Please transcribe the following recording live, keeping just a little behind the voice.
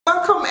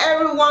Welcome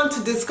everyone to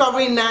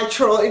Discovering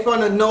Natural. If you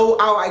want to know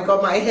how I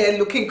got my hair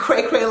looking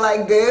cray-cray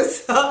like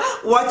this,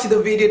 watch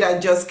the video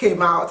that just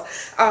came out.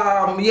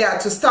 Yeah,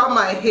 to style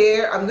my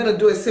hair, I'm gonna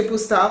do a simple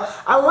style.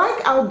 I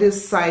like how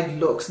this side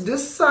looks.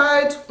 This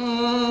side,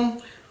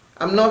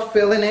 I'm not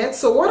feeling it.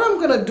 So what I'm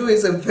gonna do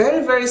is a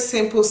very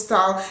simple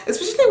style,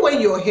 especially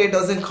when your hair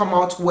doesn't come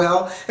out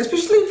well,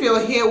 especially if your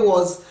hair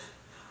was,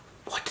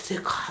 what do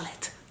they call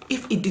it?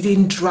 If it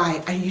didn't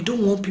dry and you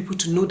don't want people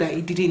to know that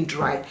it didn't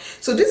dry.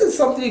 So this is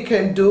something you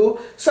can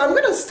do. So I'm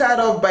going to start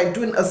off by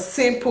doing a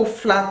simple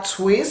flat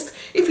twist.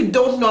 If you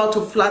don't know how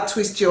to flat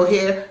twist your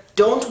hair,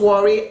 don't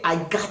worry,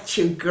 I got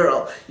you,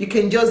 girl. You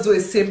can just do a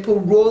simple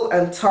roll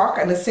and tuck,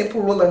 and a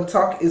simple roll and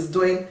tuck is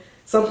doing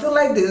something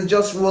like this,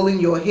 just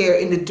rolling your hair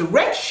in the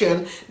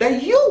direction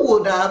that you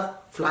would have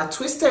flat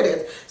twisted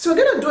it. So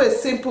we're going to do a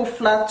simple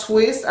flat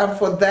twist, and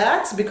for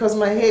that, because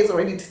my hair is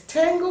already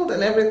tangled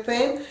and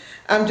everything,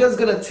 I'm just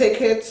going to take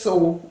it.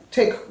 So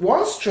take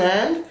one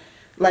strand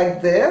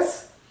like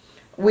this.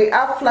 We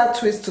have flat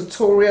twist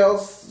tutorials,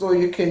 so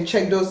you can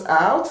check those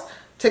out.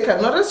 Take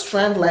another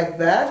strand like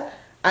that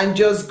and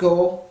just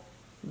go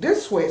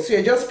this way. So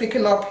you're just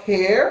picking up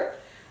hair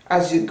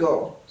as you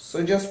go.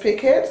 So just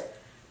pick it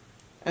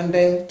and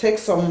then take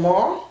some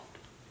more,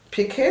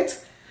 pick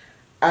it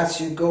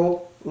as you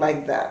go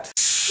like that.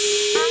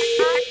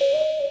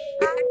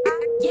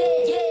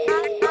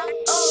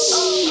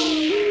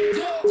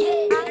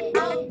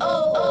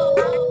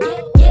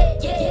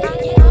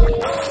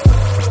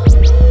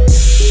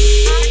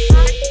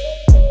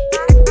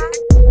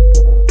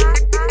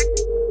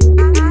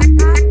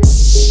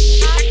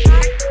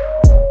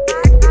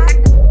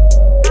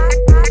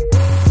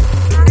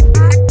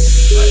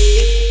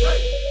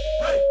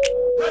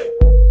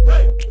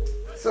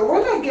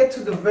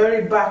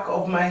 Back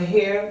of my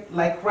hair,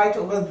 like right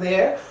over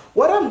there,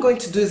 what I'm going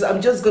to do is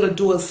I'm just going to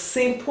do a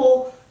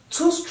simple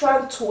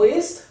two-strand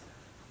twist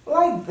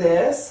like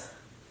this.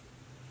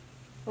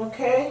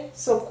 Okay,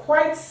 so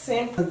quite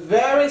simple,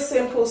 very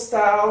simple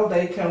style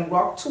that you can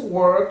rock to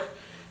work.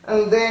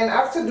 And then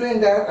after doing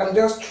that, I'm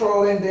just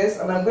twirling this,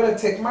 and I'm going to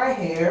take my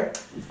hair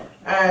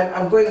and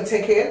I'm going to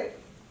take it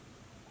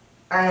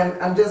and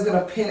I'm just going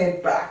to pin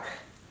it back.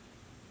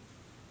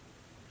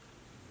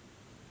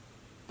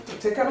 So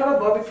take another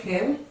bobby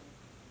pin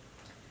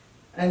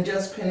and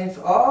just pin it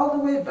all the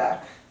way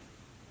back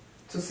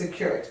to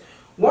secure it.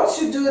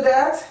 Once you do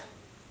that,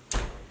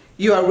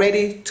 you are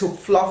ready to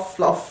fluff,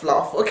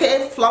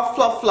 okay? Fluff.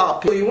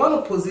 So you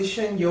want to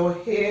position your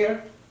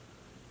hair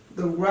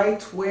the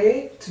right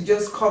way to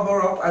just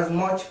cover up as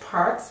much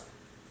parts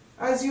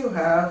as you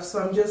have.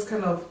 So I'm just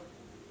kind of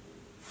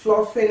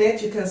fluffing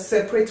it. You can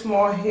separate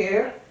more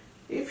hair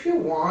if you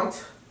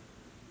want.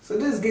 So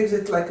this gives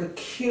it like a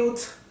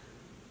cute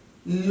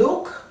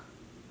look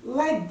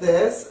like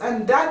this,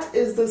 and that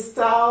is the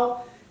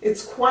style.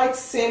 It's quite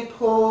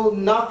simple,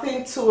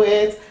 nothing to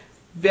it,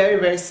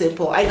 very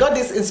simple. I got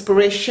this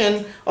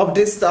inspiration of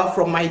this style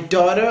from my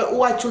daughter,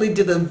 who actually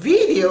did a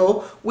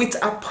video with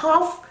a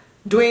puff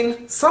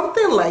doing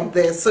something like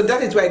this. So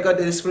that is where I got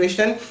the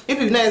inspiration.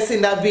 If you've never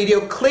seen that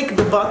video, click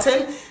the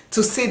button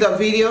to see the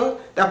video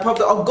that popped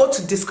up, or go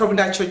to Discover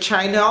Natural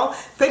channel.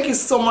 Thank you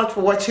so much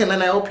for watching,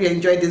 and I hope you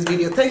enjoyed this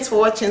video. Thanks for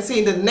watching.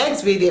 See you in the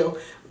next video.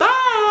 Bye.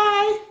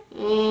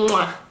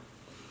 Mwah.